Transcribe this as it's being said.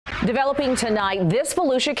Developing tonight, this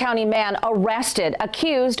Volusia County man arrested,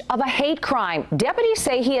 accused of a hate crime. Deputies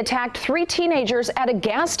say he attacked 3 teenagers at a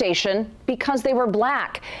gas station because they were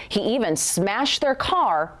black. He even smashed their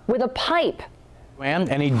car with a pipe.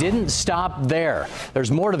 And he didn't stop there.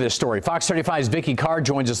 There's more to this story. Fox 35's Vicki Carr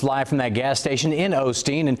joins us live from that gas station in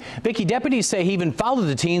Osteen. And Vicki, deputies say he even followed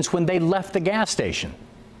the teens when they left the gas station.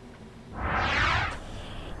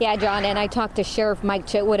 Yeah, John, and I talked to Sheriff Mike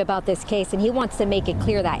Chitwood about this case, and he wants to make it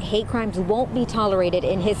clear that hate crimes won't be tolerated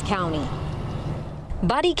in his county.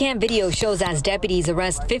 Body cam video shows as deputies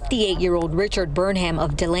arrest 58-year-old Richard Burnham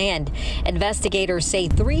of DeLand. Investigators say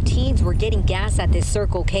 3 teens were getting gas at this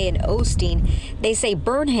Circle K in Osteen. They say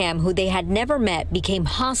Burnham, who they had never met, became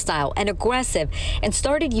hostile and aggressive and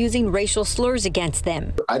started using racial slurs against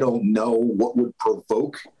them. I don't know what would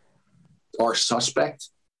provoke our suspect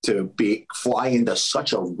to fly into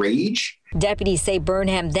such a rage. Deputies say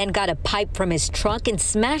Burnham then got a pipe from his truck and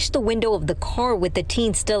smashed the window of the car with the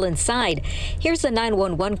teen still inside. Here's a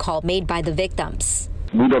 911 call made by the victims.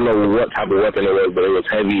 We don't know what type of weapon it was, but it was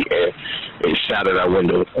heavy and it shattered our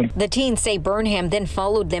window. The teens say Burnham then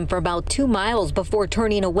followed them for about 2 miles before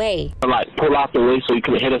turning away. I pulled out the way so he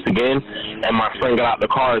couldn't hit us again, and my friend got out the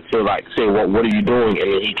car to say, well, what are you doing?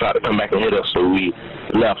 And then he tried to come back and hit us, so we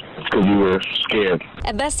left because we were scared.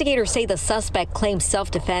 Investigators say the suspect claims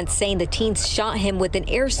self-defense, saying the teens shot him with an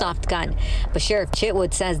airsoft gun. But Sheriff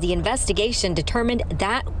Chitwood says the investigation determined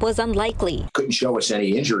that was unlikely. Couldn't show us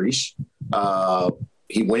any injuries.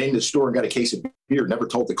 He went in the store and got a case of beer, never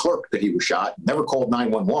told the clerk that he was shot, never called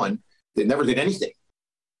 911. They never did anything.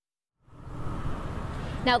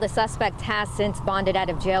 Now the suspect has since bonded out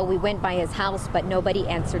of jail. We went by his house, but nobody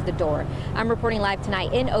answered the door. I'm reporting live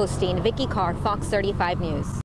tonight in Osteen. Vicki Carr, Fox 35 News.